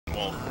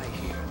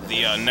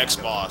the next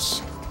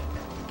boss,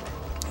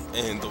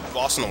 and the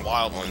boss in the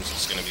Wild Ones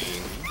is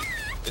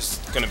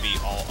gonna be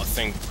all a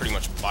thing pretty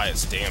much by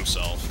its damn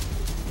self.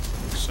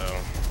 So, all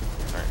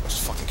right, those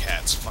fucking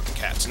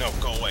cats, no,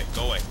 go away,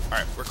 All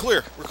right, we're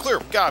clear,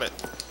 we got it.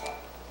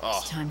 Oh,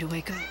 It's time to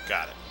wake up.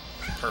 got it,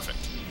 perfect.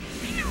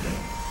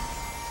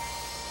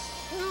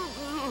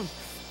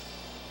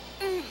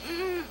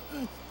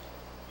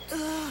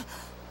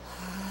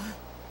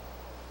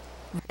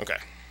 Okay,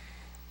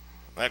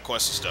 that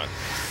quest is done.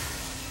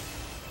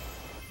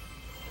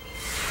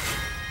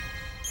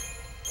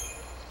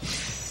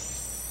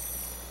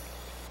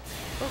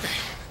 Okay,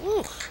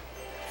 woo,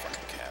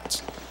 fucking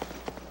cats.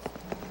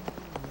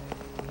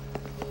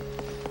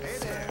 Hey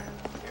there.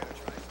 Care to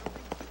try something?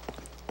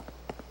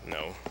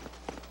 No,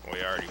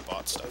 we already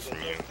bought stuff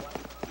from you.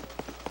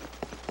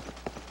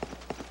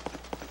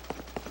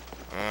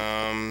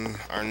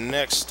 Our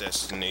next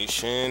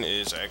destination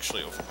is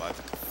actually over by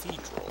the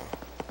cathedral.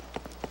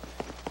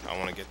 I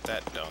want to get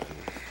that done.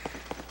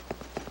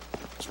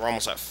 Because we're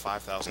almost at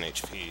 5,000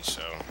 HP,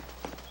 so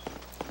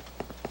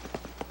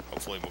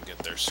hopefully we'll get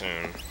there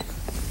soon.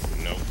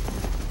 Nope.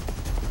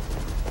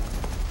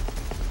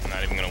 I'm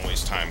not even going to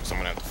waste time because I'm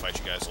going to have to fight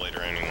you guys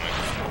later anyway.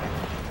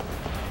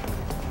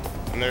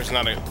 And there's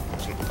not a...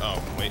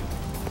 Oh, wait.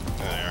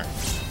 There they are.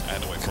 I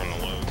had to wait for them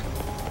to load.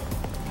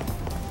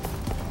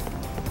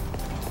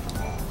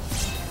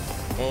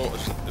 Well,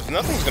 if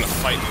nothing's gonna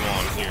fight you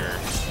on here...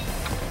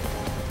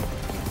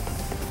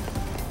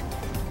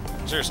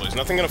 Seriously, is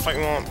nothing gonna fight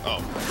you on...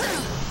 Oh.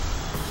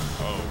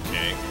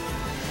 Okay.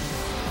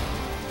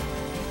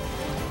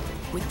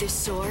 With this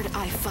sword,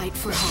 I fight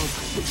for hope.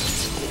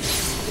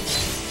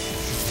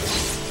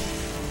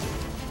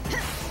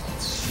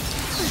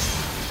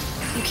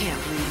 You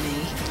can't read me.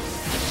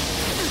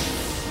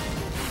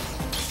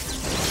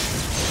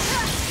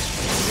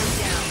 You're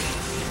down.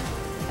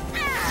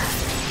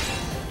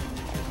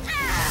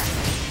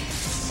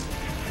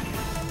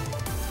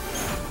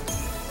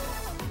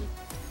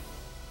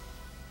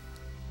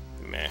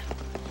 Meh.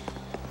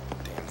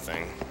 Damn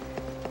thing.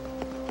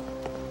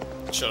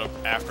 It showed up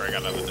after I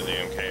got out of the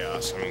damn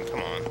chaos. I mean,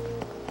 come on.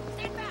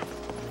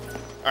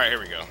 Alright, here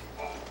we go.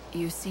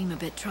 You seem a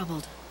bit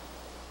troubled.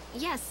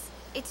 Yes,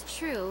 it's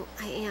true,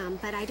 I am,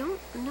 but I don't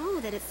know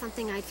that it's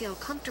something I'd feel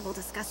comfortable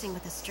discussing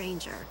with a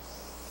stranger.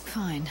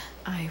 Fine.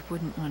 I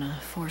wouldn't want to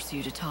force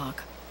you to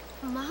talk.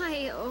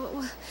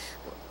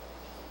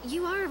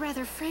 You are a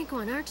rather frank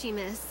one, aren't you,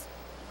 miss?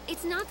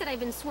 It's not that I've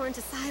been sworn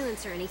to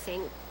silence or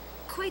anything.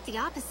 Quite the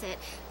opposite.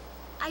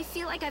 I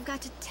feel like I've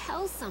got to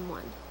tell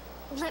someone.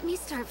 Let me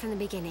start from the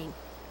beginning.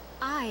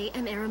 I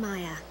am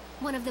Eremiah,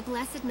 one of the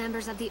blessed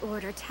members of the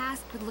Order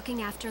tasked with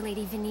looking after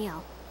Lady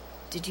Vanille.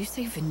 Did you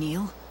say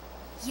Vanille?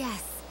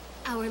 Yes,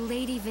 our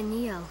Lady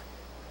Vanille.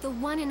 The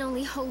one and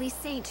only holy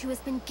saint who has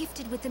been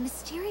gifted with the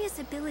mysterious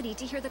ability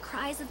to hear the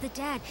cries of the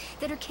dead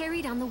that are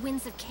carried on the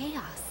winds of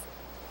chaos.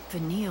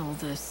 Vanille,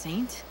 the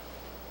saint?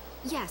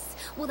 Yes,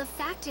 well the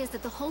fact is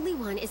that the Holy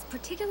One is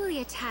particularly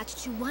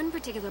attached to one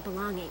particular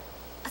belonging.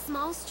 A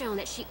small stone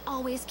that she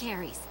always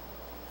carries.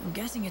 I'm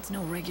guessing it's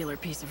no regular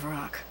piece of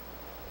rock.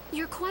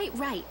 You're quite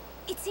right.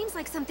 It seems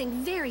like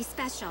something very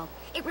special.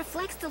 It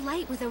reflects the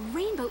light with a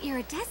rainbow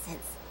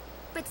iridescence.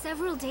 But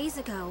several days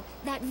ago,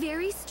 that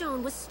very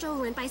stone was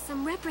stolen by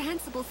some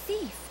reprehensible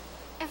thief.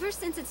 Ever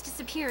since its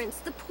disappearance,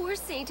 the poor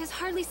saint has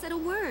hardly said a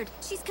word.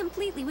 She's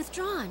completely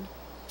withdrawn.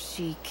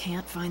 She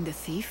can't find the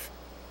thief?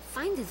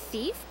 Find the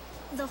thief?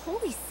 The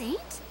holy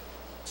saint?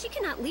 She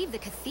cannot leave the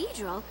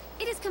cathedral.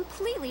 It is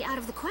completely out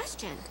of the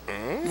question.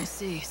 I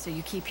see, so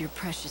you keep your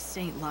precious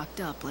saint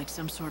locked up like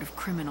some sort of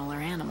criminal or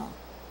animal.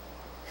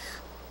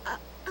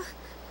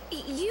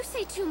 You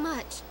say too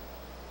much.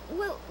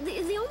 Well,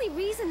 the only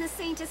reason the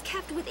saint is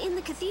kept within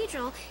the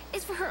cathedral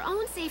is for her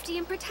own safety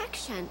and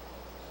protection.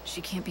 She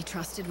can't be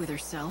trusted with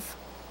herself?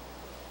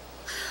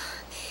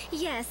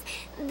 Yes,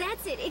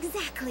 that's it,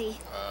 exactly.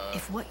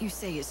 If what you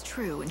say is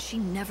true and she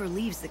never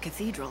leaves the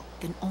cathedral,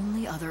 then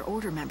only other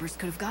Order members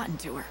could have gotten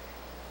to her.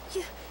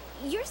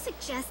 You're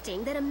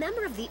suggesting that a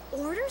member of the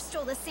Order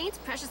stole the saint's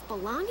precious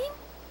belonging?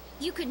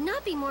 You could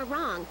not be more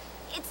wrong.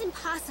 It's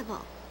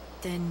impossible.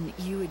 Then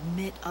you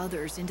admit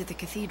others into the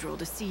cathedral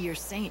to see your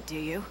saint, do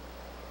you?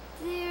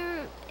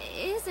 There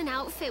is an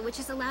outfit which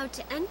is allowed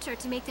to enter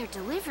to make their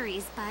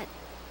deliveries, but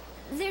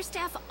their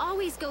staff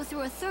always go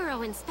through a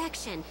thorough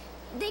inspection.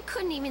 They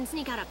couldn't even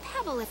sneak out a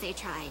pebble if they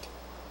tried.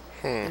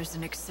 There's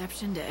an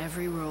exception to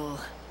every rule.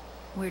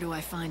 Where do I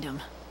find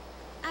them?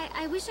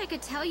 I wish I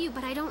could tell you,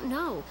 but I don't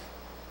know.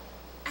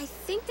 I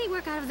think they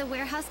work out of the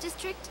warehouse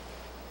district.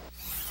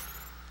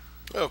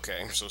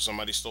 Okay, so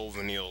somebody stole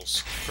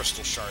Vanille's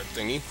crystal shard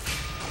thingy.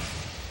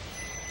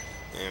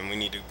 And we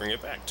need to bring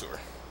it back to her.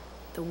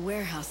 The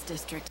warehouse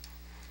district.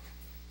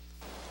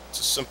 It's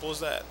as simple as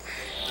that.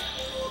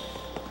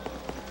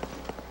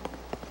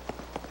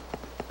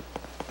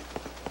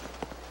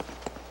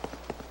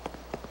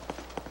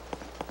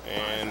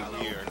 And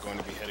we are going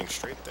to be heading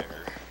straight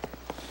there.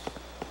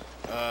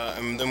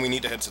 And then we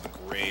need to head to the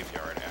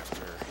graveyard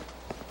after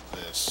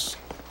this.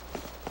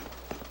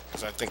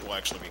 because I think we'll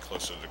actually be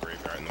closer to the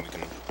graveyard, and then we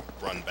can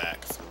run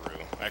back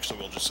through. Actually,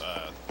 we'll just,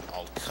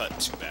 I'll cut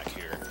to back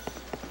here,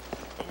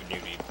 but we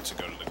do need to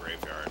go to the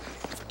graveyard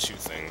for 2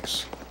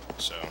 things,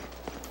 so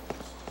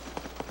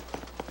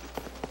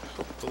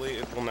hopefully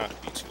it will not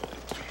be too late.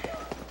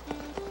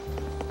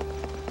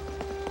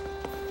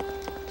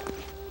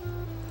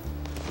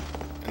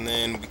 And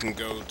then we can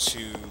go to,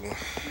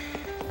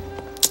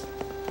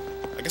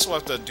 I guess we'll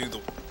have to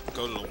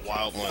go to the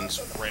wild ones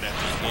right at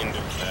the end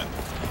of that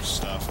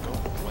stuff. Go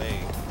away.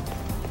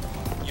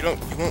 You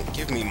won't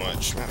give me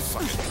much. Ah,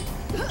 fuck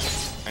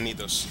it. I need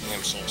those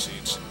damn soul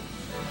seeds.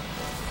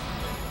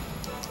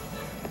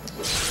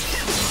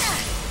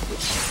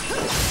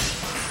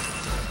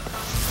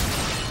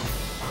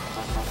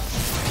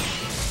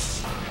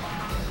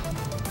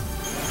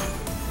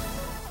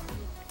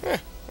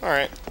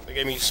 Alright. They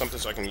gave me something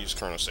so I can use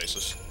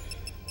chronostasis.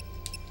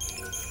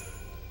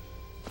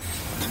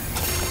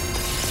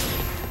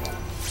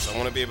 I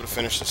want to be able to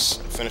finish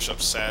up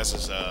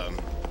Saz's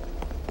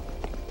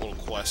little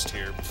quest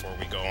here before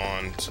we go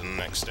on to the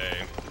next day.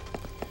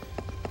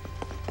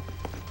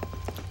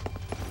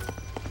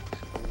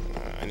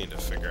 I need to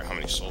figure out how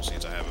many soul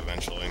seeds I have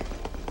eventually.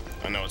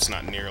 I know it's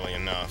not nearly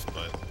enough,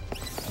 but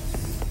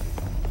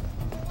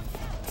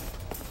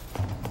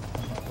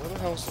where the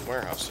hell is the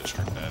warehouse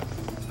district at?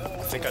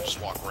 I think I just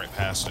walked right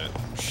past it.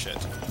 Shit.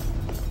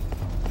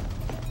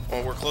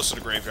 Well, we're close to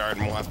the graveyard,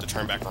 and we'll have to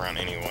turn back around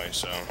anyway,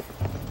 so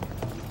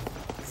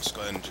let's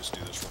go ahead and just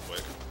do this real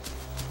quick.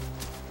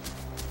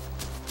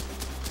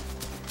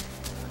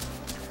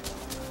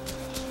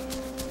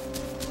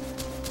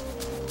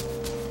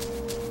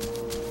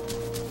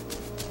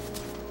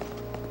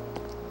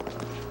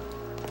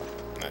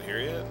 Not here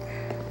yet?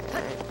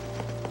 Alright.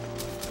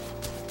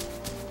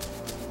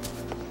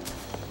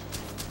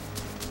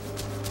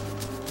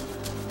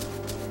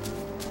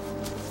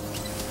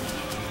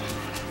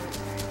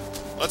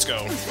 Let's go. I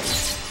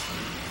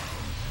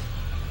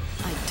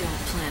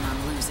don't plan on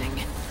losing.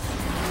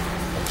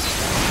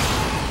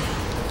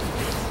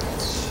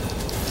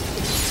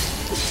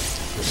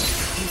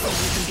 You think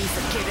you can be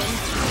forgiven?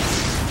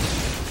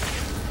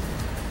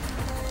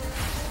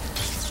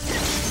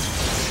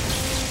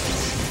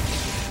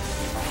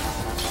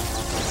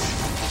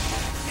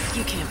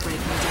 You can't break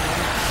me down.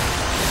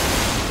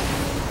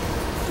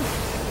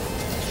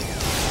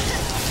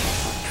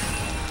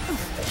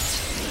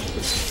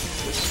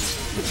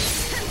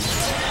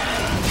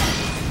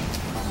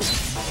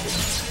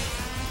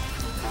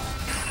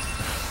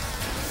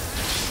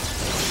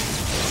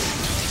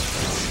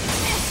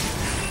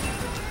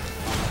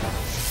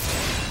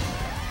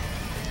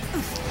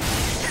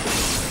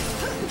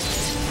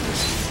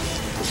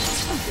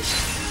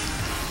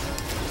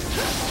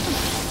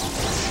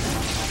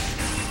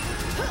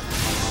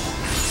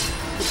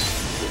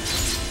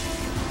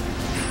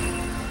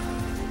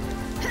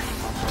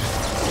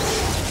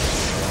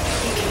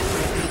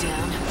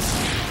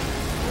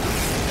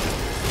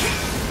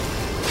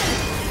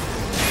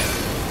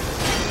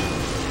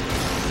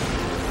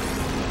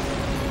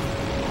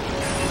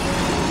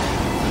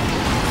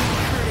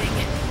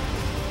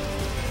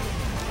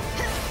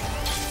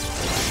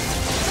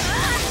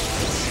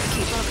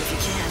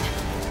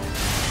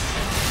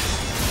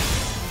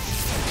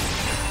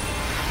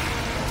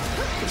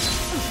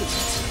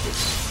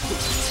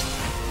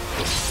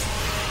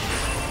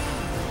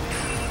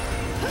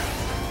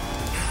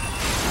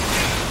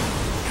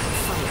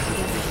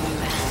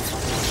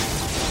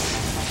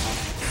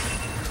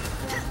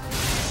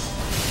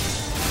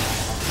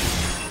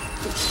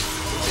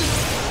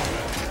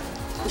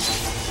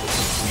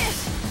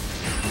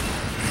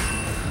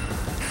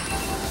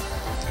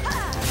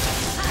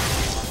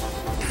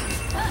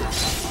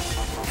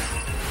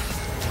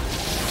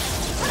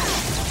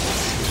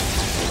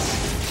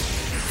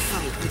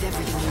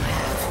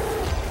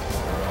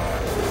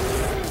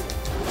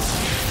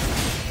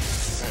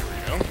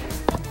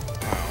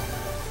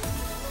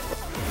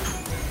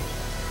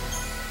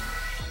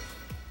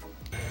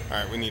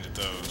 Alright, we needed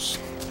those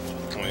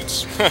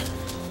points.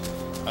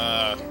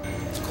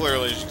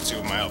 Clearly, as you can see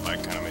with my health, I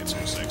kind of made some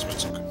mistakes, but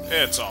it's okay.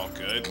 It's all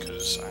good,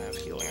 because I have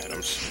healing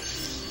items.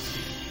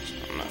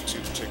 So I'm not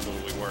too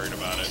particularly worried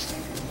about it.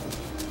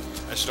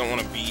 I just don't want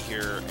to be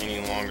here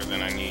any longer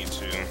than I need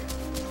to.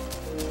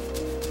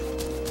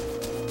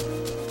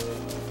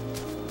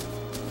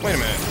 Wait a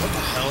minute, what the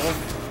hell?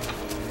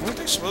 Weren't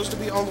they supposed to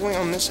be all the way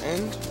on this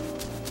end?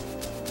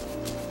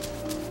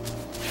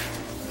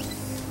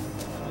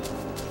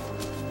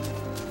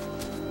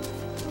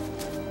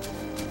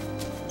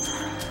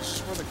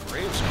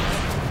 Graves are.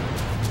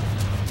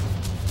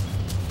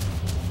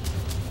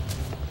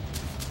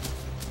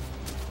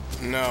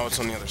 No, it's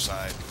on the other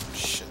side.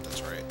 Shit,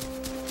 that's right.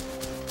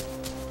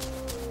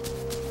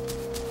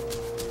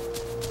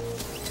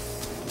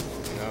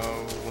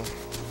 No.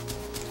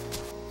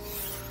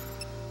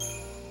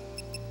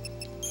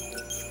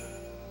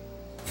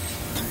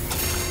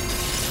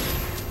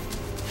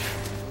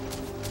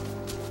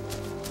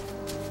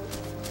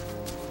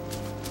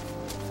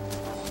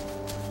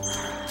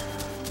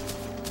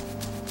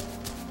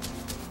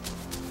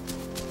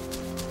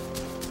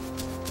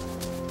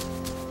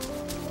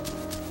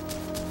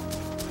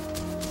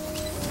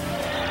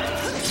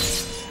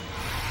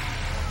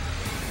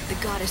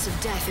 goddess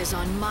of death is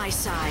on my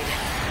side.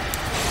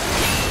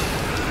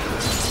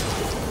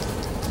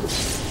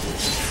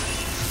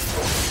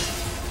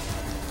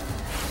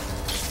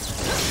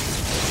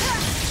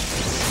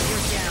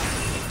 You're down.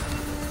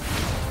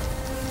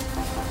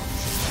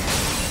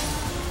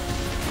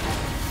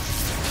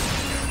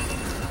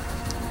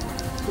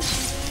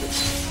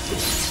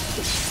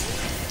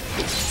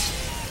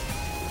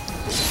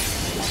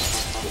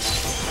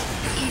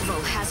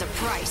 Evil has a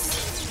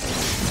price.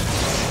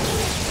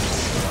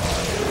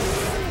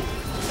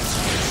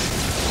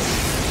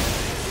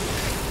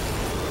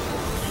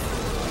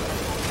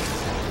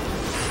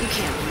 You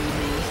can't read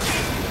me.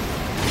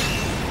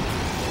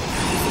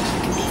 You think you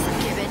can be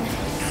forgiven?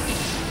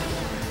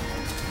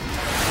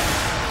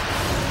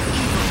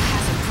 Evil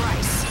has a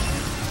price.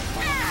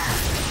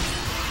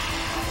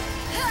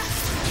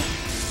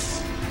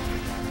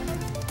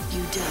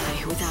 You die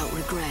without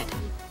regret.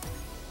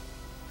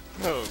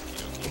 Okie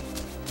dokie.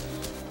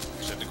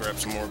 Just have to grab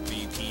some more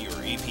BP or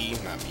EP,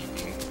 not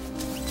BP.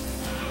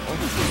 Oh,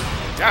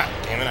 God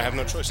damn it, I have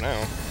no choice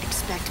now.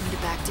 Expect me to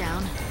back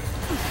down?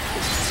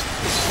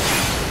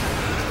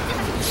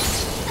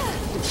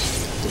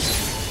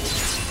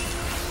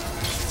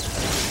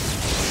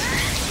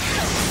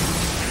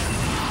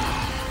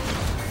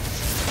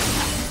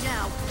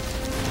 Now.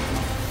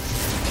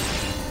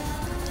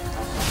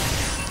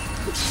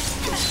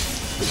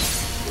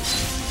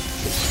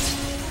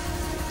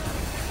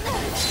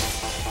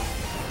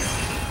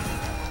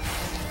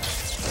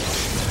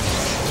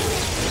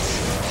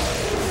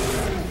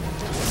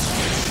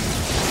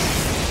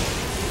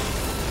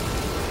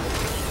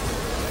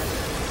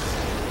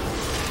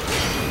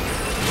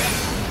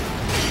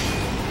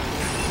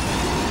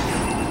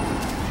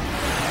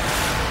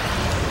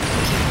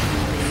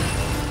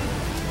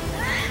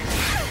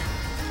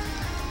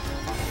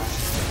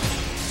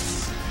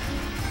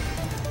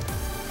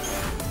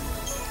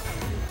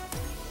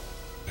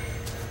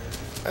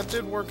 That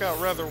did work out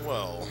rather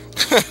well.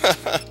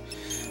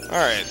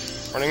 Alright,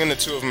 running into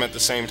two of them at the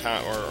same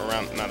time, or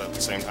around, not at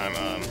the same time,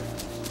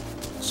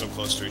 so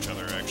close to each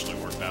other actually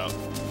worked out.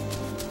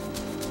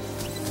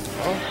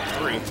 Oh,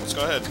 3. Let's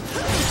go ahead.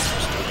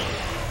 Let's do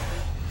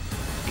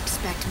it.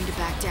 Expect me to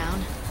back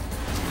down?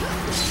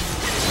 Gotta speed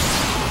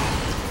up.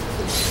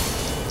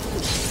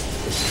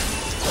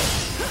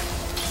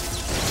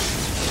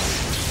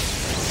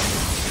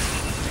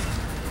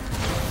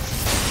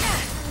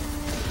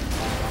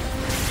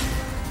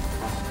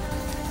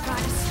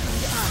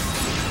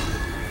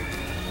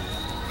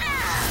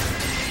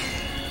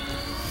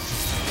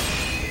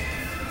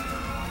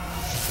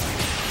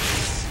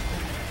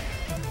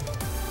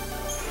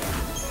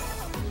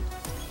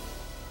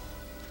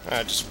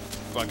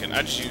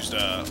 I just used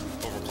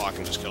overclock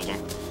and just killed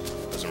him.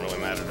 Doesn't really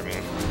matter to me.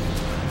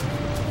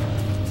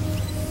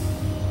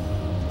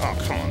 Oh,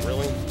 come on,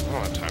 really? I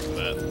don't have time for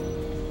that.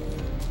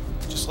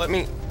 Just let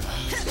me...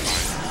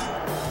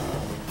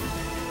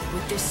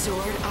 With this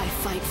sword, I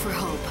fight for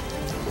hope.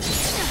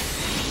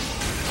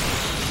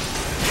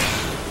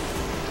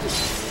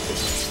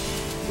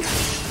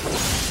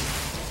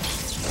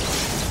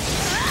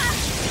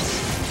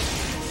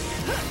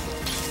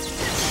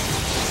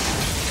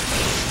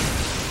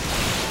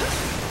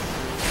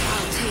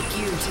 I'll take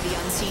you to the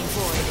unseen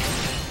void.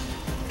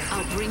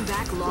 I'll bring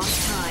back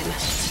lost time.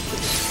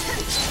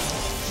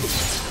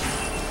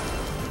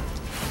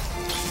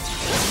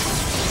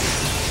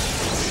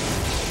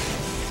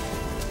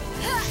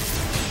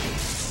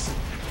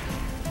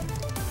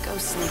 Go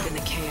sleep in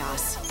the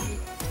chaos.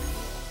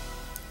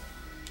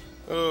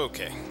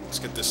 Okay, let's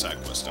get this side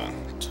quest done.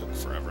 It took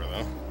forever,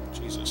 though.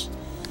 Jesus.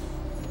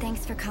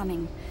 Thanks for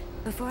coming.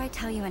 Before I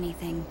tell you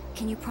anything,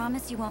 can you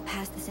promise you won't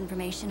pass this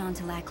information on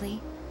to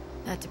Lackley?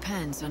 That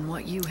depends on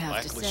what you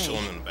have to Lackley's say.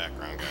 chilling in the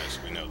background, guys.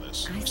 We know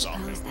this. I We saw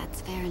him. suppose that's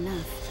fair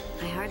enough.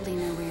 I hardly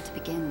know where to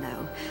begin,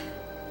 though.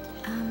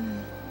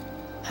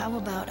 How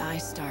about I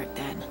start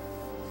then?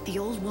 The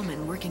old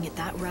woman working at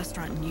that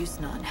restaurant in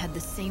Yusnan had the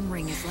same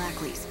ring as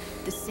Lackley's,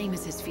 the same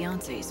as his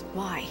fiance's.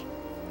 Why?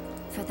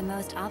 For the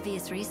most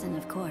obvious reason,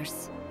 of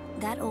course.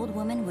 That old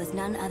woman was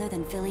none other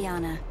than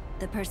Filiana,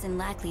 the person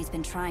Lackley's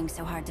been trying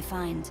so hard to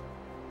find.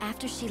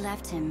 After she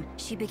left him,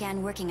 she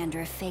began working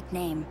under a fake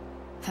name.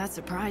 That's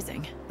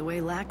surprising. The way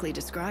Lackley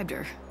described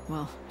her.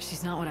 Well,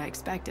 she's not what I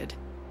expected.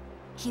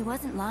 He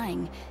wasn't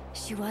lying.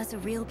 She was a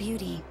real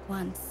beauty,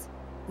 once.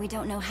 We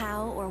don't know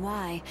how or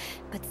why,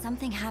 but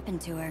something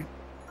happened to her.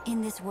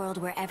 In this world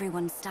where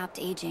everyone stopped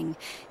aging,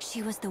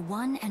 she was the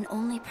one and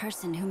only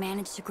person who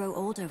managed to grow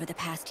old over the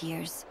past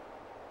years.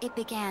 It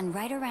began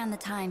right around the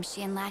time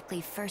she and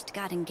Lackley first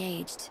got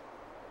engaged.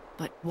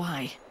 But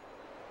why?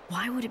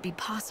 Why would it be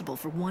possible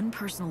for one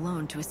person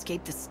alone to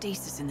escape the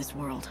stasis in this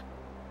world?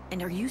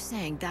 And are you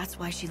saying that's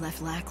why she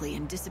left Lackley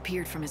and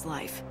disappeared from his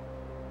life?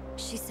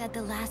 She said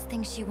the last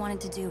thing she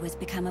wanted to do was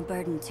become a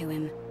burden to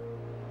him.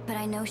 But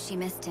I know she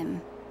missed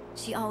him.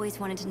 She always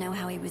wanted to know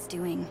how he was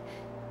doing.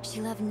 She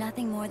loved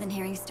nothing more than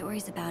hearing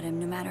stories about him,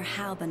 no matter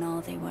how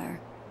banal they were.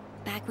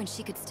 Back when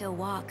she could still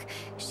walk,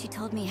 she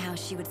told me how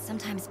she would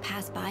sometimes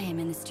pass by him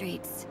in the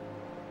streets.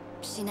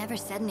 She never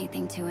said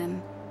anything to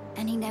him,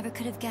 and he never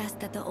could have guessed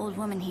that the old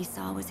woman he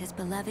saw was his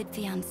beloved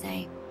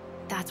fiancée.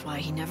 That's why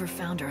he never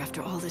found her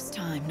after all this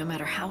time, no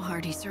matter how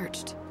hard he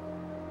searched.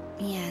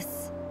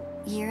 Yes.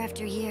 Year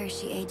after year,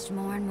 she aged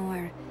more and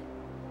more,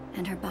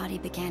 and her body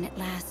began at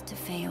last to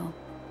fail.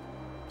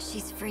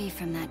 She's free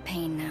from that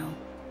pain now.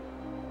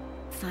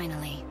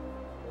 Finally.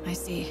 I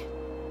see.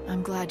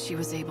 I'm glad she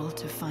was able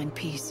to find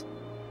peace.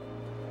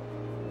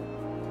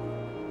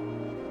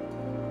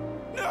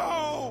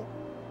 No!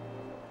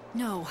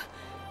 No.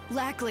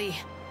 Lackley!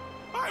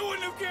 I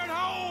wouldn't have cared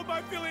how old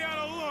my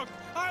Filiana looked!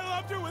 I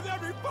loved her with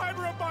every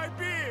fiber of my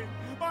being!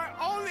 My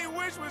only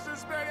wish was to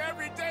spend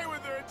every day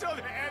with her until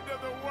the end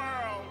of the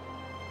world!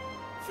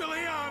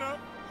 Filiana,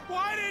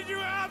 why did you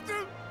have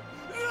to...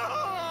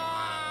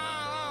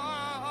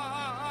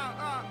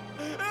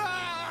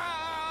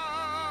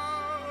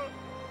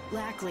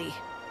 Lackley.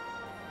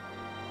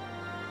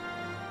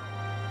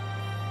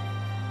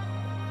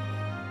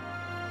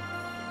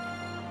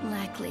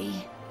 Lackley.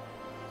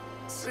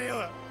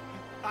 Selah,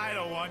 I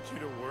don't want you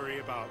to worry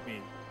about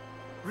me.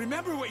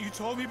 Remember what you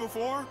told me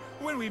before,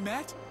 when we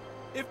met?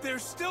 If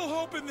there's still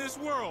hope in this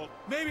world,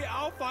 maybe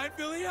I'll find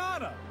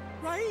Filiana,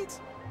 right?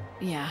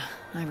 Yeah,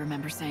 I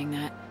remember saying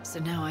that. So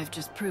now I've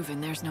just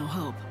proven there's no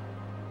hope.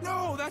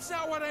 No, that's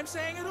not what I'm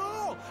saying at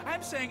all.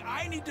 I'm saying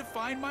I need to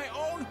find my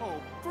own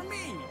hope, for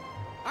me.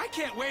 I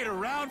can't wait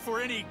around for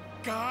any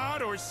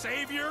god or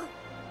savior.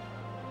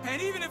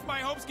 And even if my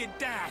hopes get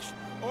dashed,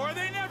 or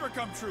they never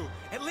come true,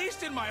 at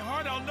least in my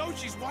heart I'll know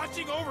she's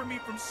watching over me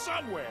from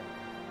somewhere.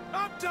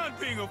 I'm done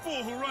being a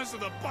fool who runs to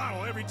the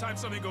bottle every time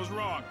something goes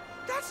wrong.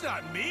 That's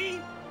not me.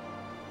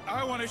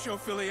 I want to show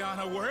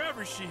Filiana,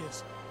 wherever she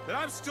is, that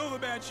I'm still the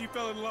man she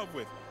fell in love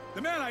with.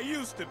 The man I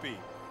used to be.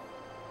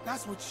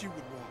 That's what she would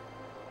want.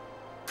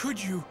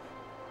 Could you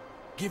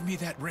give me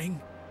that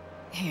ring?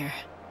 Here.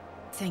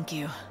 Thank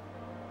you.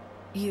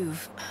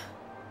 You've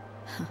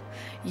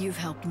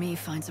helped me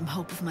find some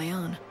hope of my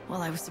own,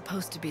 while I was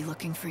supposed to be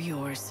looking for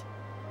yours.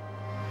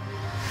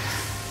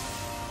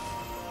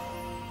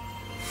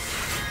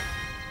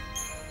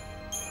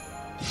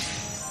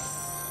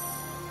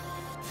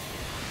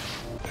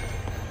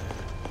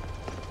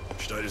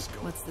 Should I just go?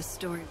 What's the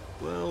story?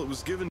 Well, it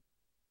was given.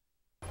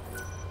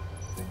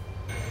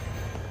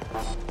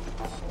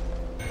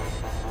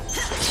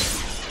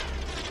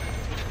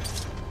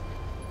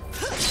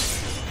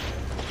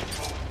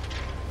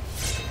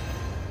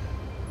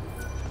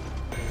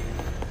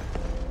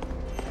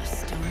 A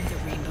stone with a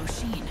rainbow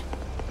sheen.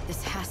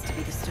 This has to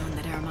be the stone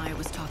that Aramaya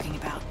was talking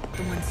about.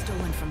 The one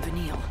stolen from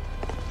Vanille.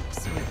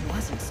 So it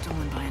wasn't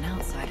stolen by an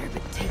outsider,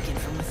 but taken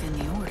from within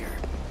the Order.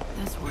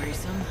 That's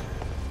worrisome.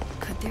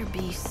 Could there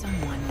be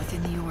someone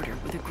within the Order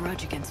with a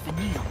grudge against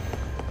Vanille?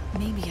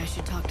 Maybe I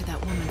should talk to that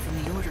woman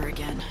from the Order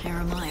again,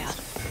 Aramaya.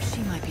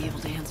 She might be able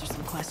to answer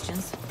some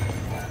questions.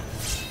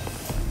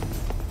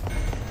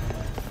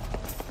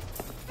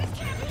 This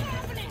can't be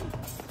happening!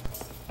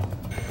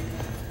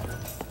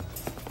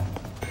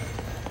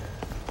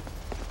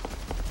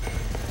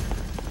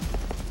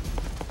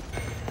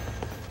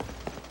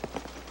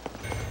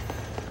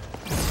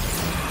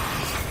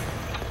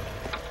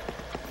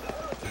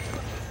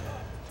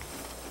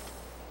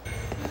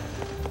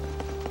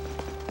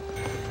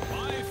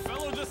 My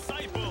fellow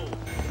disciple!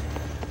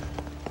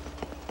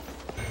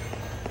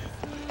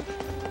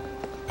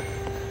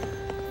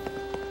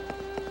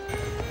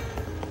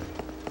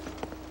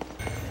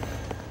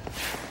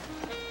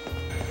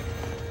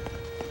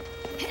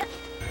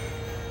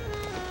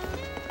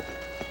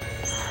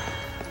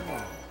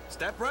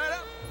 Step right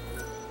up.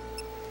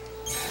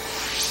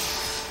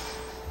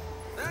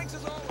 Thanks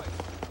as always.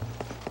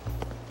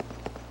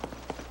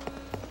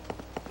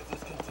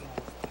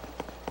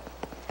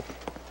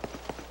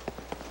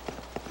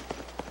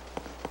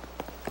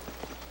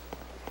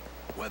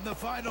 When the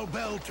final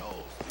bell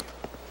tolls.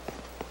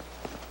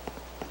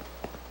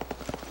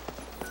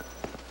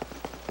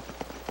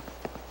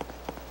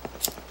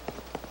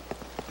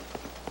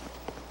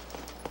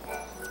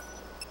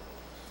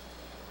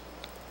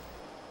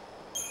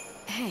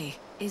 Hey,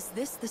 is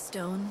this the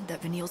stone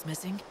that Vanille's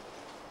missing?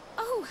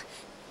 Oh,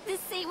 this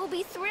saint will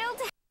be thrilled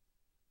to...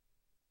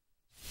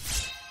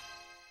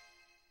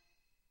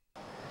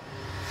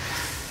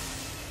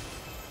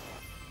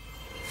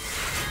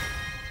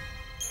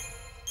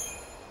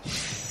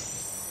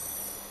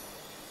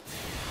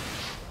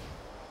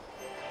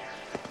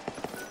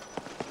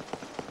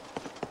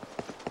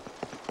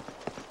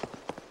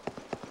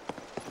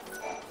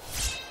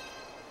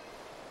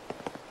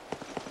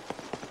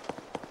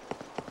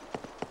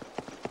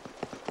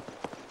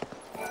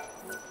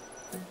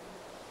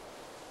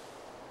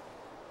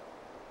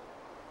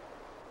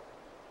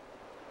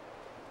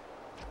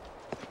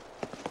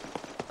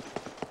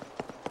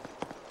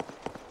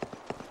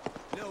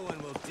 No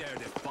one will dare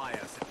defy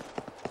us.